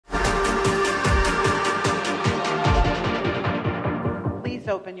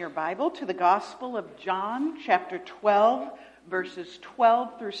open your Bible to the Gospel of John, chapter 12, verses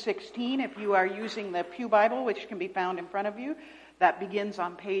 12 through 16. If you are using the Pew Bible, which can be found in front of you, that begins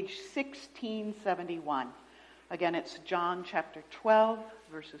on page 1671. Again, it's John chapter 12,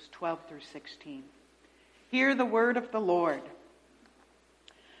 verses 12 through 16. Hear the word of the Lord.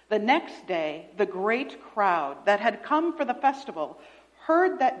 The next day, the great crowd that had come for the festival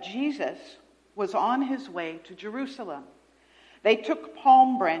heard that Jesus was on his way to Jerusalem. They took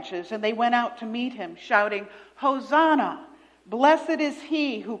palm branches and they went out to meet him, shouting, "Hosanna! Blessed is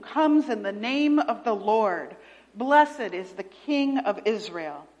he who comes in the name of the Lord. Blessed is the King of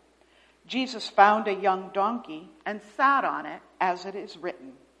Israel." Jesus found a young donkey and sat on it, as it is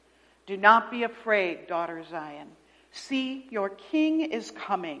written, "Do not be afraid, daughter Zion. See, your king is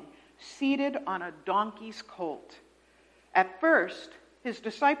coming, seated on a donkey's colt." At first, his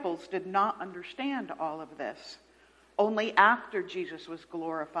disciples did not understand all of this. Only after Jesus was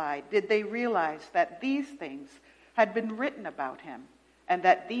glorified did they realize that these things had been written about him and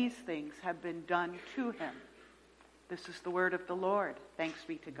that these things have been done to him. This is the word of the Lord. Thanks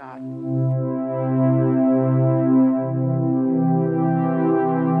be to God.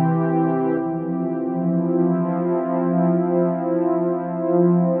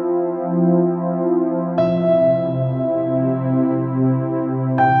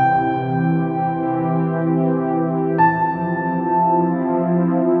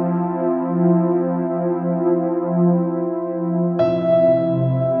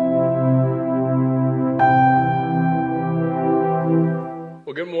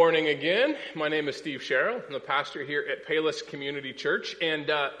 Again, my name is Steve Sherrill. I'm the pastor here at Palos Community Church, and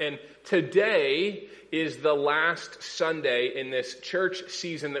today is the last Sunday in this church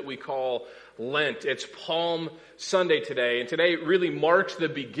season that we call Lent. It's Palm Sunday today, and today really marks the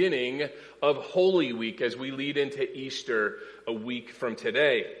beginning of Holy Week as we lead into Easter a week from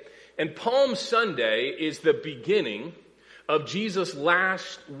today. And Palm Sunday is the beginning of Jesus'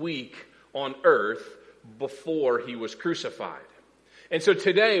 last week on earth before he was crucified. And so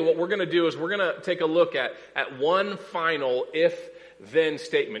today, what we're going to do is we're going to take a look at one final if-then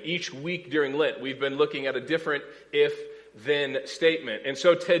statement. Each week during Lent, we've been looking at a different if-then statement. And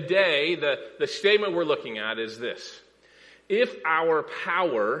so today, the statement we're looking at is this: if our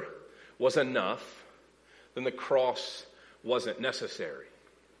power was enough, then the cross wasn't necessary.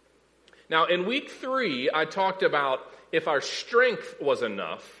 Now, in week 3, I talked about if our strength was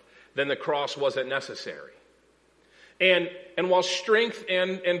enough, then the cross wasn't necessary. And while strength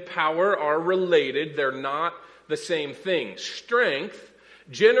and power are related, they're not the same thing. Strength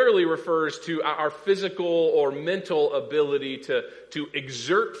generally refers to our physical or mental ability to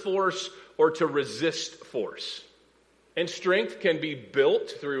exert force or to resist force. And strength can be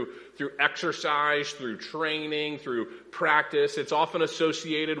built through exercise, through training, through practice. It's often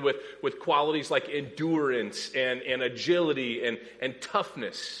associated with qualities like endurance and agility and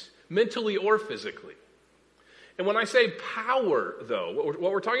toughness, mentally or physically. And when I say power, though, what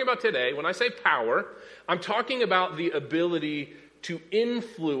we're talking about today, when I say power, I'm talking about the ability to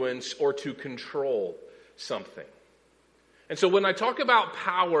influence or to control something. And so when I talk about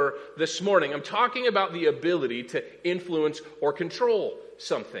power this morning, I'm talking about the ability to influence or control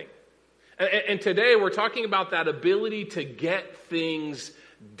something. And today we're talking about that ability to get things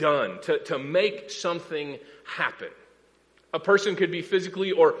done, to make something happen. A person could be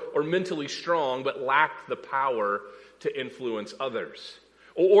physically or mentally strong, but lack the power to influence others.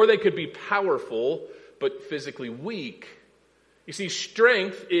 Or they could be powerful, but physically weak. You see,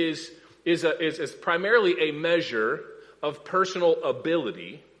 strength is primarily a measure of personal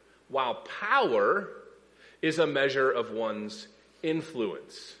ability, while power is a measure of one's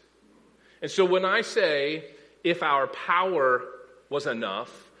influence. And so when I say, if our power was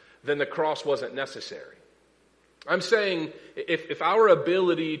enough, then the cross wasn't necessary, I'm saying if our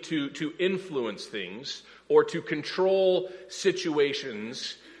ability to influence things or to control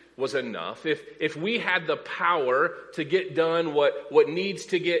situations was enough, if we had the power to get done what needs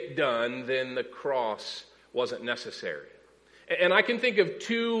to get done, then the cross wasn't necessary. And I can think of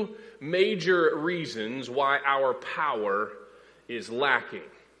two major reasons why our power is lacking.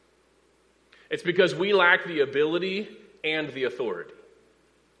 It's because we lack the ability and the authority.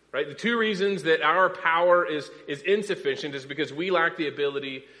 Right? The two reasons that our power is insufficient is because we lack the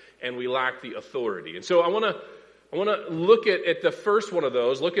ability and we lack the authority. And so I want to look at the first one of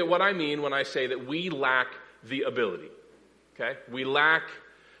those, look at what I mean when I say that we lack the ability. Okay? We lack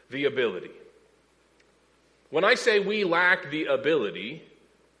the ability. When I say we lack the ability,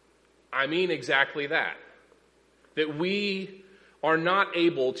 I mean exactly that. That we are not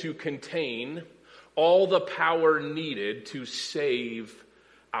able to contain all the power needed to save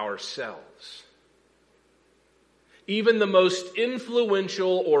ourselves. Even the most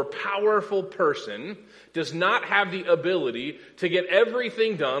influential or powerful person does not have the ability to get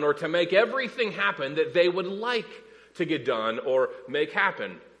everything done or to make everything happen that they would like to get done or make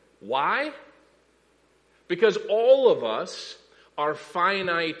happen. Why? Because all of us are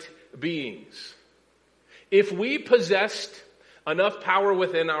finite beings. If we possessed enough power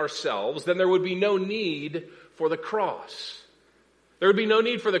within ourselves, then there would be no need for the cross. There would be no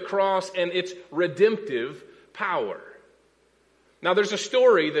need for the cross and its redemptive power. Now, there's a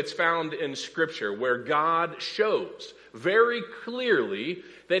story that's found in Scripture where God shows very clearly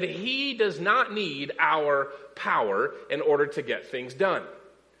that He does not need our power in order to get things done.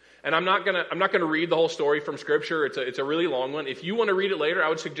 And I'm not gonna read the whole story from Scripture. It's a really long one. If you want to read it later, I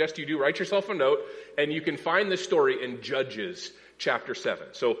would suggest you do. Write yourself a note, and you can find this story in Judges chapter 7.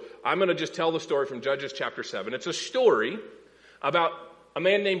 So I'm going to just tell the story from Judges chapter 7. It's a story about a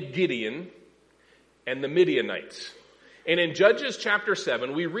man named Gideon and the Midianites. And in Judges chapter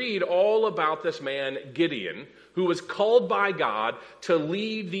 7, we read all about this man Gideon, who was called by God to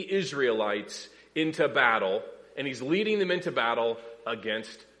lead the Israelites into battle, and he's leading them into battle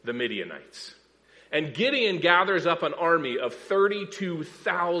against the Midianites. And Gideon gathers up an army of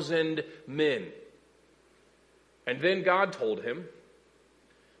 32,000 men. And then God told him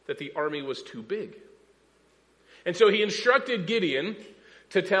that the army was too big. And so he instructed Gideon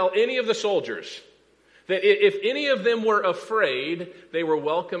to tell any of the soldiers that if any of them were afraid, they were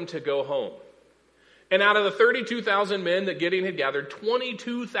welcome to go home. And out of the 32,000 men that Gideon had gathered,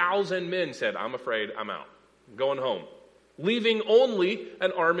 22,000 men said, "I'm afraid, I'm out. I'm going home." Leaving only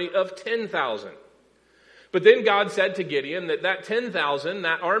an army of 10,000. But then God said to Gideon that 10,000,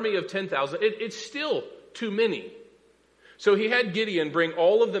 that army of 10,000, it's still too many. So he had Gideon bring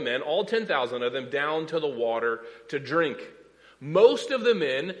all of the men, all 10,000 of them, down to the water to drink. Most of the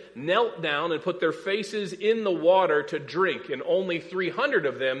men knelt down and put their faces in the water to drink, and only 300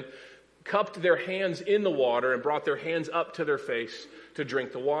 of them cupped their hands in the water and brought their hands up to their face to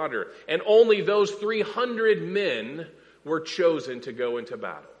drink the water. And only those 300 men were chosen to go into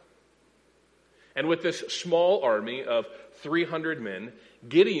battle. And with this small army of 300 men,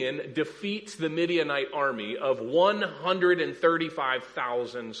 Gideon defeats the Midianite army of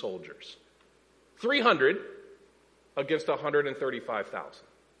 135,000 soldiers. 300 against 135,000.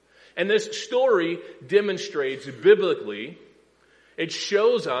 And this story demonstrates biblically, it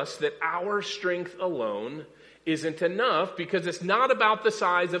shows us that our strength alone isn't enough, because it's not about the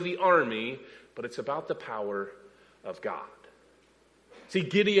size of the army, but it's about the power of God. See,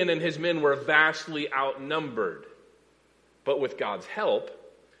 Gideon and his men were vastly outnumbered, but with God's help,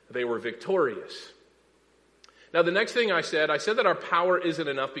 they were victorious. Now, the next thing I said that our power isn't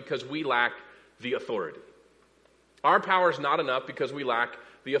enough because we lack the authority. Our power is not enough because we lack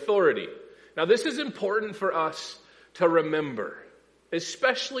the authority. Now, this is important for us to remember,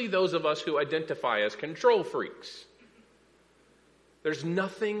 especially those of us who identify as control freaks. There's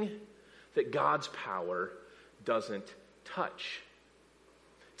nothing that God's power doesn't touch.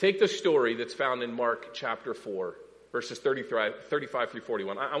 Take the story that's found in Mark chapter 4, verses 35 through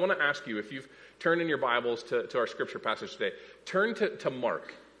 41. I want to ask you, if you've turned in your Bibles to our scripture passage today, turn to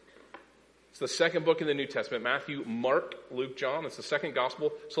Mark. It's the second book in the New Testament. Matthew, Mark, Luke, John. It's the second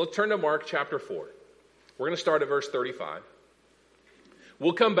gospel. So let's turn to Mark chapter 4. We're going to start at verse 35.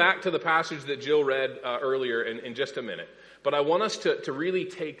 We'll come back to the passage that Jill read earlier in just a minute. But I want us to really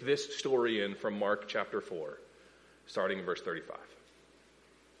take this story in from Mark chapter 4, starting in verse 35.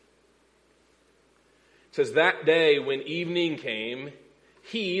 It says, "That day when evening came,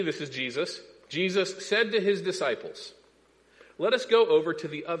 this is Jesus said to his disciples, 'Let us go over to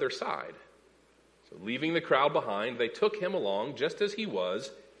the other side.' So leaving the crowd behind, they took him along just as he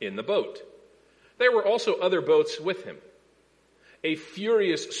was in the boat. There were also other boats with him. A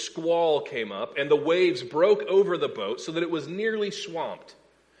furious squall came up, and the waves broke over the boat so that it was nearly swamped.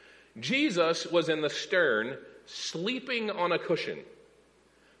 Jesus was in the stern, sleeping on a cushion.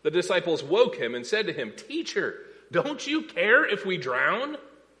 The disciples woke him and said to him, 'Teacher, don't you care if we drown?'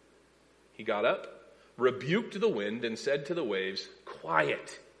 He got up, rebuked the wind, and said to the waves,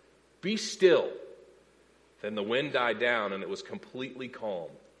 'Quiet, be still.' Then the wind died down, and it was completely calm.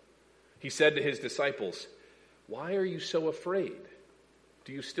 He said to his disciples, 'Why are you so afraid?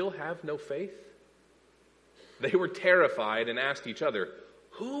 Do you still have no faith?' They were terrified and asked each other,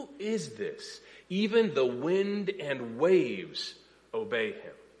 'Who is this? Even the wind and waves obey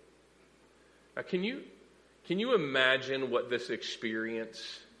him.'" Now, can you imagine what this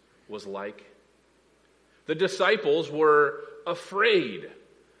experience was like? The disciples were afraid,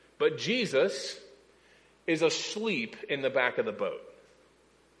 but Jesus is asleep in the back of the boat.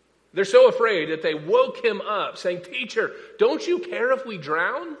 They're so afraid that they woke him up saying, "Teacher, don't you care if we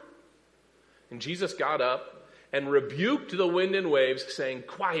drown?" And Jesus got up and rebuked the wind and waves, saying,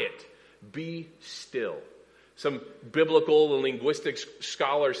 "Quiet, be still." Some biblical and linguistic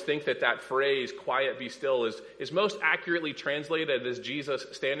scholars think that phrase, "quiet, be still," is most accurately translated as Jesus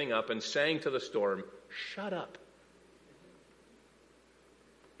standing up and saying to the storm, "Shut up."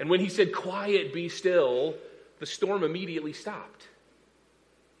 And when he said, "Quiet, be still," the storm immediately stopped.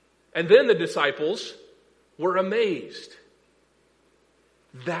 And then the disciples were amazed.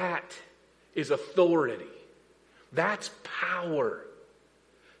 That is authority. That's power.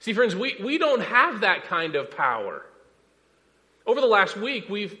 See, friends, we don't have that kind of power. Over the last week,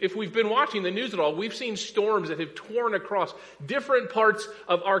 if we've been watching the news at all, we've seen storms that have torn across different parts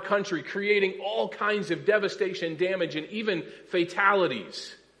of our country, creating all kinds of devastation, damage, and even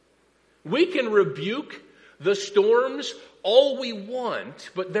fatalities. We can rebuke the storms all we want,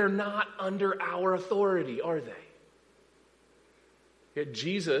 but they're not under our authority, are they? Yet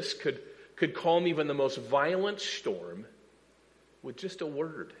Jesus could calm even the most violent storm with just a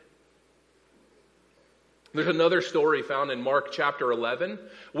word. There's another story found in Mark chapter 11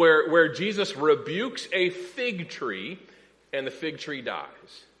 where Jesus rebukes a fig tree and the fig tree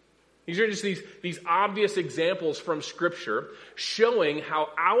dies. These are just these obvious examples from Scripture showing how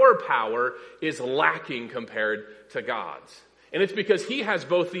our power is lacking compared to God's. And it's because he has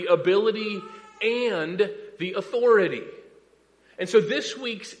both the ability and the authority. And so this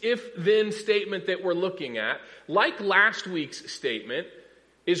week's if-then statement that we're looking at, like last week's statement,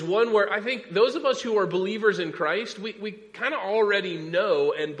 is one where I think those of us who are believers in Christ, we kind of already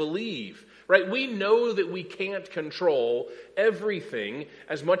know and believe. Right? We know that we can't control everything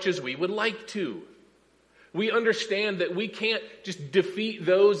as much as we would like to. We understand that we can't just defeat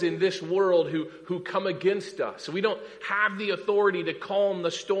those in this world who come against us. We don't have the authority to calm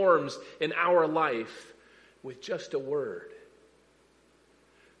the storms in our life with just a word.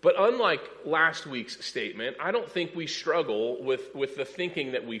 But unlike last week's statement, I don't think we struggle with the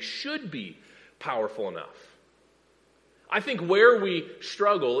thinking that we should be powerful enough. I think where we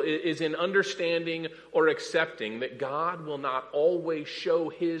struggle is in understanding or accepting that God will not always show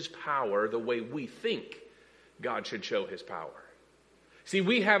his power the way we think God should show his power. See,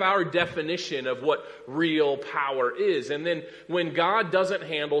 we have our definition of what real power is. And then when God doesn't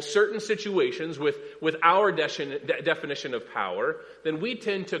handle certain situations with our definition of power, then we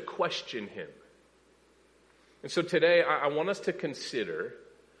tend to question him. And so today I want us to consider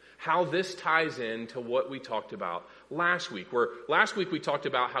how this ties into what we talked about last week. Where last week we talked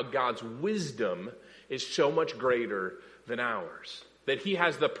about how God's wisdom is so much greater than ours. That he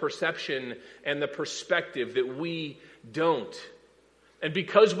has the perception and the perspective that we don't. And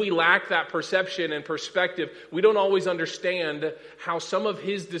because we lack that perception and perspective, we don't always understand how some of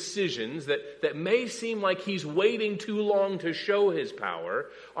his decisions that may seem like he's waiting too long to show his power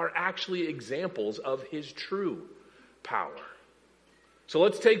are actually examples of his true power. So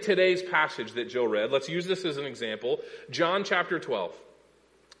let's take today's passage that Joe read. Let's use this as an example. John chapter 12.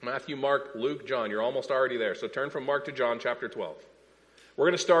 Matthew, Mark, Luke, John. You're almost already there. So turn from Mark to John chapter 12. We're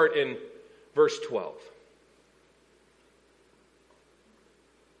going to start in verse 12.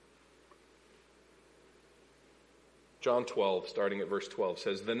 John 12, starting at verse 12,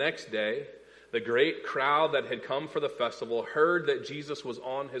 says, "The next day, the great crowd that had come for the festival heard that Jesus was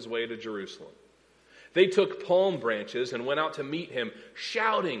on his way to Jerusalem. They took palm branches and went out to meet him,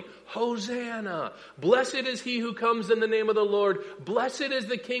 shouting, 'Hosanna! Blessed is he who comes in the name of the Lord. Blessed is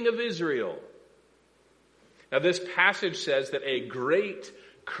the King of Israel.'" Now this passage says that a great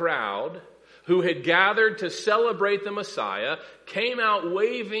crowd who had gathered to celebrate the Messiah came out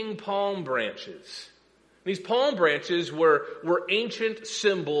waving palm branches. These palm branches were ancient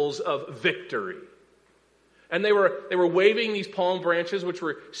symbols of victory. And they were waving these palm branches, which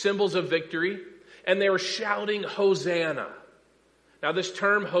were symbols of victory, and they were shouting, "Hosanna." Now this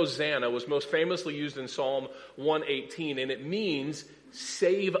term Hosanna was most famously used in Psalm 118, and it means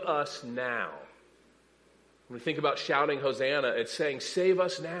save us now. When we think about shouting Hosanna, it's saying save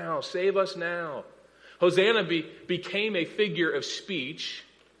us now, save us now. Hosanna became a figure of speech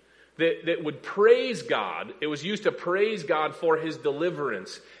that would praise God. It was used to praise God for his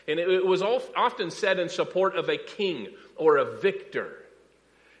deliverance. And it was often said in support of a king or a victor.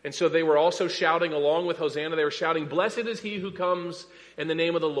 And so they were also shouting along with Hosanna. They were shouting, "Blessed is he who comes in the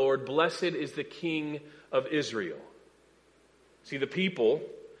name of the Lord. Blessed is the King of Israel." See, the people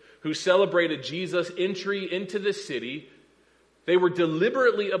who celebrated Jesus' entry into the city, they were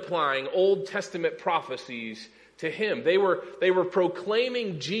deliberately applying Old Testament prophecies to him. They were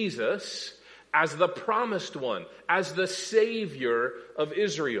proclaiming Jesus as the promised one, as the Savior of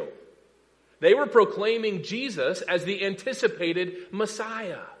Israel. They were proclaiming Jesus as the anticipated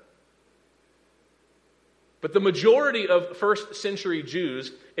Messiah. But the majority of first century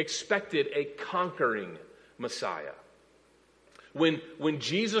Jews expected a conquering Messiah. When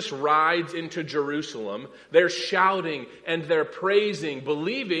Jesus rides into Jerusalem, they're shouting and they're praising,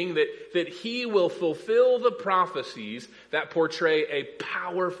 believing that he will fulfill the prophecies that portray a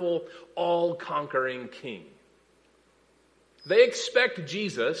powerful, all-conquering king. They expect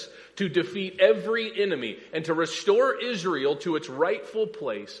Jesus to defeat every enemy and to restore Israel to its rightful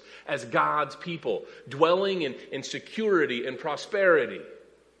place as God's people, dwelling in security and prosperity.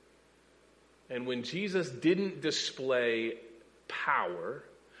 And when Jesus didn't display power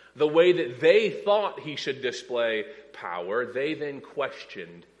the way that they thought he should display power, they then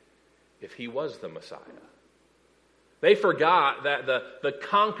questioned if he was the Messiah. They forgot that the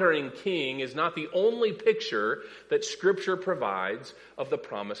conquering king is not the only picture that Scripture provides of the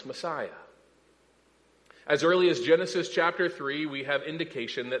promised Messiah. As early as Genesis chapter 3, we have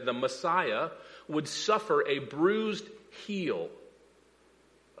indication that the Messiah would suffer a bruised heel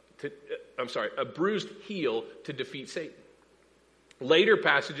to defeat Satan. Later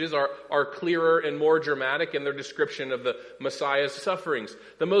passages are clearer and more dramatic in their description of the Messiah's sufferings.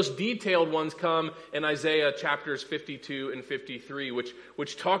 The most detailed ones come in Isaiah chapters 52 and 53,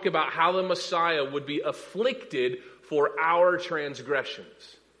 which talk about how the Messiah would be afflicted for our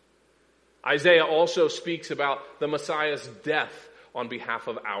transgressions. Isaiah also speaks about the Messiah's death on behalf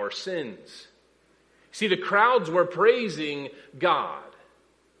of our sins. See, the crowds were praising God,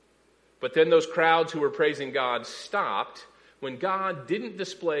 but then those crowds who were praising God stopped when God didn't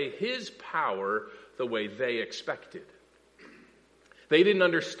display his power the way they expected. They didn't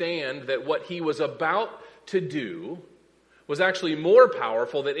understand that what he was about to do was actually more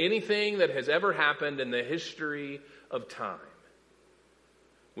powerful than anything that has ever happened in the history of time.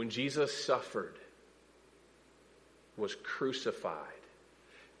 When Jesus suffered, was crucified,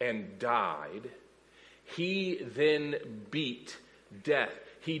 and died, he then beat death.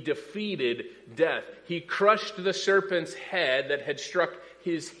 He defeated death. He crushed the serpent's head that had struck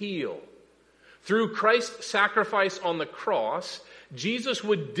his heel. Through Christ's sacrifice on the cross, Jesus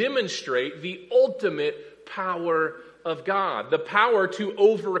would demonstrate the ultimate power of God, the power to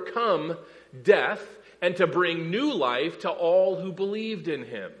overcome death and to bring new life to all who believed in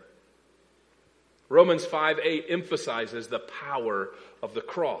him. Romans 5:8 emphasizes the power of the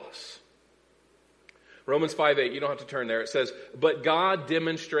cross. Romans 5:8, you don't have to turn there. It says, "But God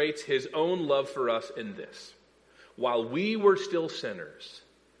demonstrates his own love for us in this. While we were still sinners,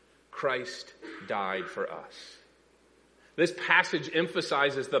 Christ died for us." This passage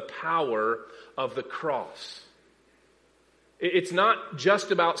emphasizes the power of the cross. It's not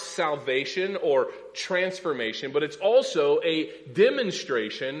just about salvation or transformation, but it's also a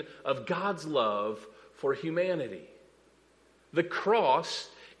demonstration of God's love for humanity. The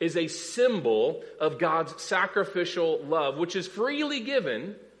cross is a symbol of God's sacrificial love, which is freely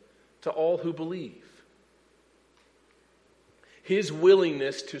given to all who believe. His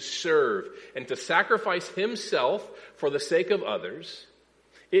willingness to serve and to sacrifice himself for the sake of others,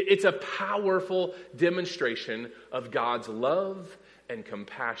 it's a powerful demonstration of God's love and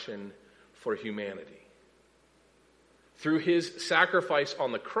compassion for humanity. Through his sacrifice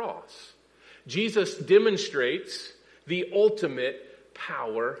on the cross, Jesus demonstrates the ultimate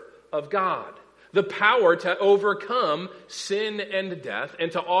power of God. The power to overcome sin and death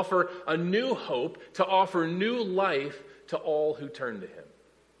and to offer a new hope, to offer new life to all who turn to him.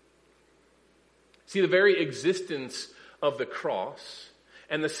 See, the very existence of the cross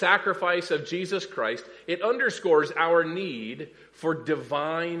and the sacrifice of Jesus Christ, it underscores our need for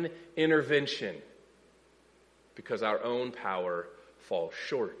divine intervention because our own power falls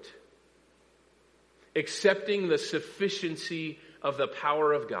short. Accepting the sufficiency of the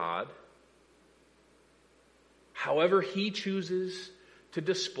power of God, however he chooses to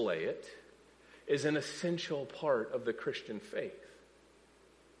display it, is an essential part of the Christian faith.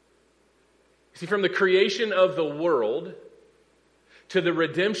 See, from the creation of the world to the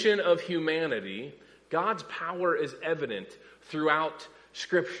redemption of humanity, God's power is evident throughout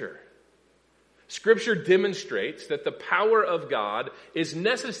Scripture. Scripture demonstrates that the power of God is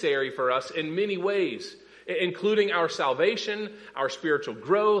necessary for us in many ways, including our salvation, our spiritual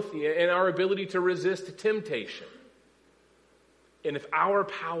growth, and our ability to resist temptation. And if our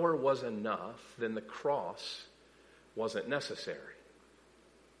power was enough, then the cross wasn't necessary.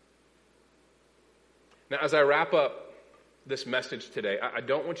 Now, as I wrap up this message today, I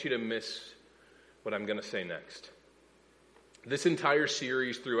don't want you to miss what I'm going to say next. This entire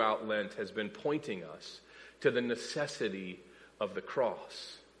series throughout Lent has been pointing us to the necessity of the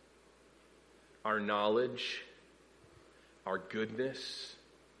cross. our knowledge, our goodness,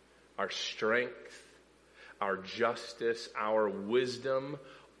 our strength, our justice, our wisdom,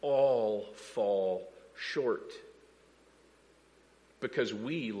 all fall short because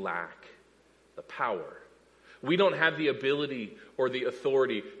we lack the power. We don't have the ability or the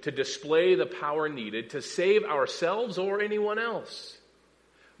authority to display the power needed to save ourselves or anyone else.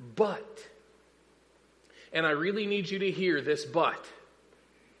 But, and I really need you to hear this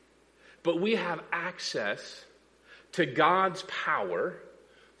but we have access to God's power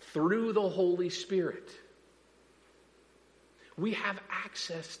through the Holy Spirit. We have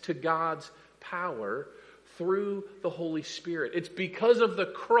access to God's power through the Holy Spirit. It's because of the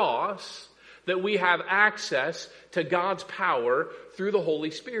cross that we have access to God's power through the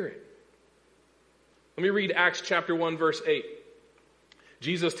Holy Spirit. Let me read Acts chapter 1, verse 8.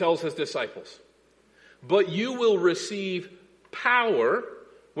 Jesus tells his disciples, "But you will receive power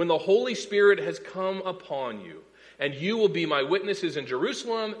when the Holy Spirit has come upon you, and you will be my witnesses in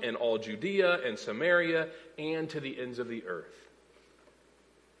Jerusalem and all Judea and Samaria and to the ends of the earth."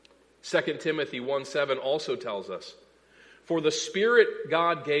 2 Timothy 1:7 also tells us, "For the Spirit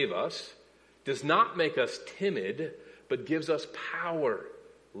God gave us does not make us timid, but gives us power,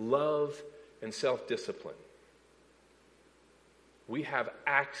 love, and self-discipline." We have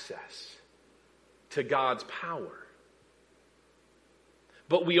access to God's power.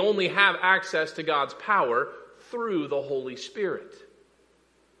 But we only have access to God's power through the Holy Spirit.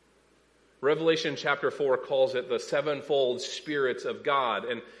 Revelation chapter 4 calls it the sevenfold spirits of God.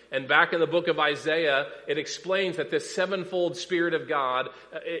 And back in the book of Isaiah, it explains that this sevenfold Spirit of God,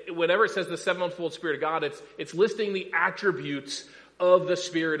 whenever it says the sevenfold Spirit of God, it's listing the attributes of the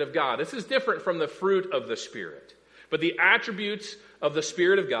Spirit of God. This is different from the fruit of the Spirit. But the attributes of the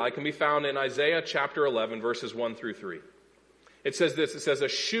Spirit of God can be found in Isaiah chapter 11, verses 1 through 3. It says this, it says, "A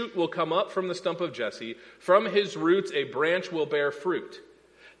shoot will come up from the stump of Jesse. From his roots a branch will bear fruit.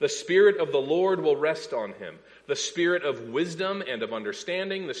 The Spirit of the Lord will rest on him, the Spirit of wisdom and of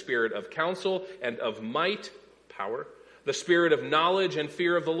understanding, the Spirit of counsel and of might," power, "the Spirit of knowledge and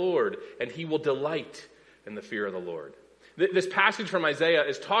fear of the Lord, and he will delight in the fear of the Lord." This passage from Isaiah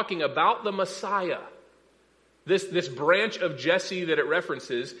is talking about the Messiah. This branch of Jesse that it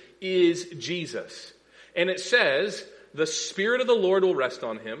references is Jesus. And it says, "The Spirit of the Lord will rest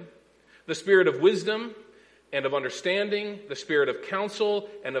on him, the Spirit of wisdom and of understanding, the Spirit of counsel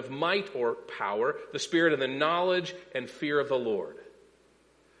and of might or power, the Spirit of the knowledge and fear of the Lord."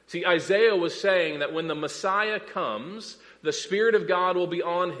 See, Isaiah was saying that when the Messiah comes, the Spirit of God will be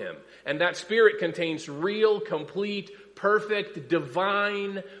on him. And that Spirit contains real, complete, perfect,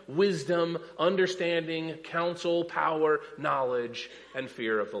 divine wisdom, understanding, counsel, power, knowledge, and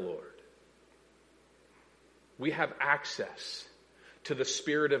fear of the Lord. We have access to the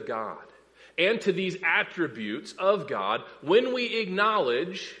Spirit of God and to these attributes of God when we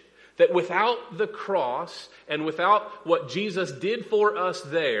acknowledge that without the cross and without what Jesus did for us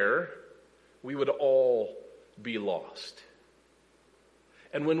there, we would all be lost.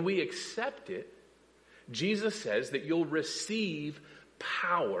 And when we accept it, Jesus says that you'll receive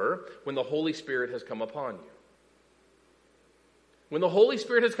power when the Holy Spirit has come upon you. When the Holy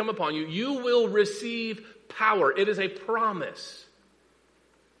Spirit has come upon you, you will receive power. It is a promise.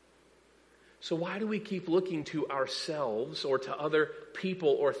 So why do we keep looking to ourselves or to other people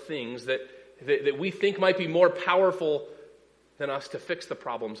or things that we think might be more powerful than us to fix the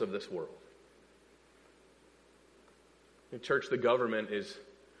problems of this world? In church, the government is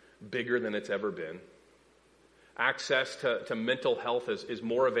bigger than it's ever been. Access to mental health is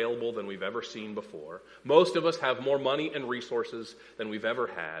more available than we've ever seen before. Most of us have more money and resources than we've ever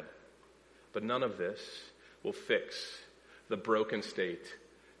had. But none of this will fix the broken state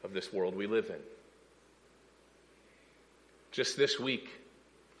of this world we live in. Just this week,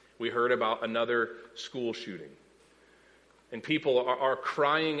 we heard about another school shooting. And people are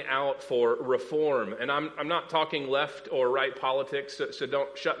crying out for reform. And I'm not talking left or right politics, so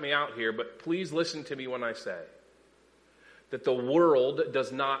don't shut me out here, but please listen to me when I say that the world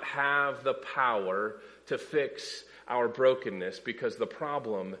does not have the power to fix our brokenness because the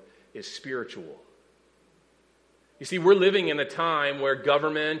problem is spiritual. You see, we're living in a time where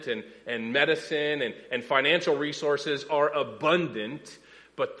government and medicine and financial resources are abundant,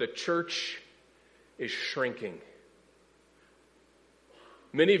 but the church is shrinking.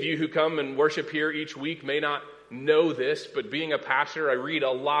 Many of you who come and worship here each week may not know this, but being a pastor, I read a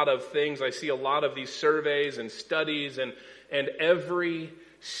lot of things. I see a lot of these surveys and studies, and every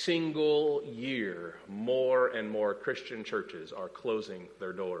single year, more and more Christian churches are closing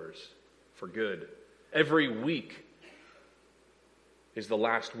their doors for good. Every week is the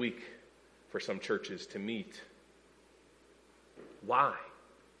last week for some churches to meet. Why?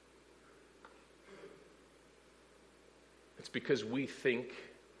 It's because we think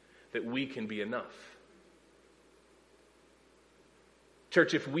that we can be enough.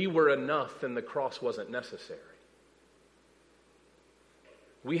 Church, if we were enough, then the cross wasn't necessary.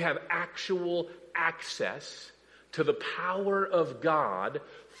 We have actual access to the power of God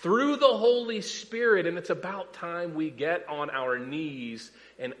through the Holy Spirit, and it's about time we get on our knees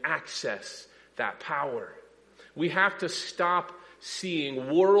and access that power. We have to stop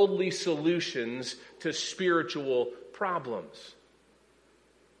seeing worldly solutions to spiritual problems.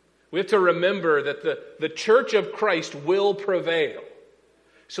 We have to remember that the church of Christ will prevail.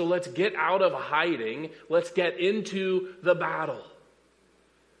 So let's get out of hiding. Let's get into the battle.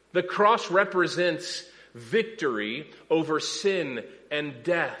 The cross represents victory over sin and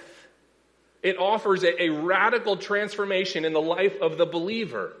death. It offers a radical transformation in the life of the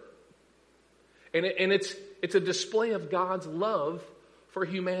believer. And it's a display of God's love for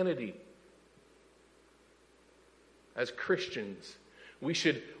humanity. As Christians, we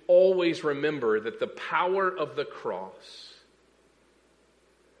should always remember that the power of the cross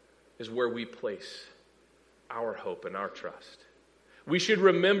is where we place our hope and our trust. We should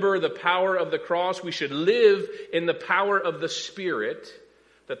remember the power of the cross. We should live in the power of the Spirit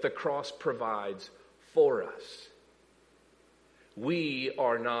that the cross provides for us. We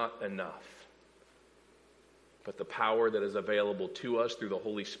are not enough. But the power that is available to us through the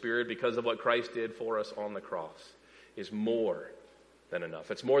Holy Spirit because of what Christ did for us on the cross is more than enough.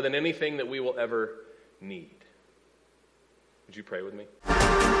 It's more than anything that we will ever need. Would you pray with me?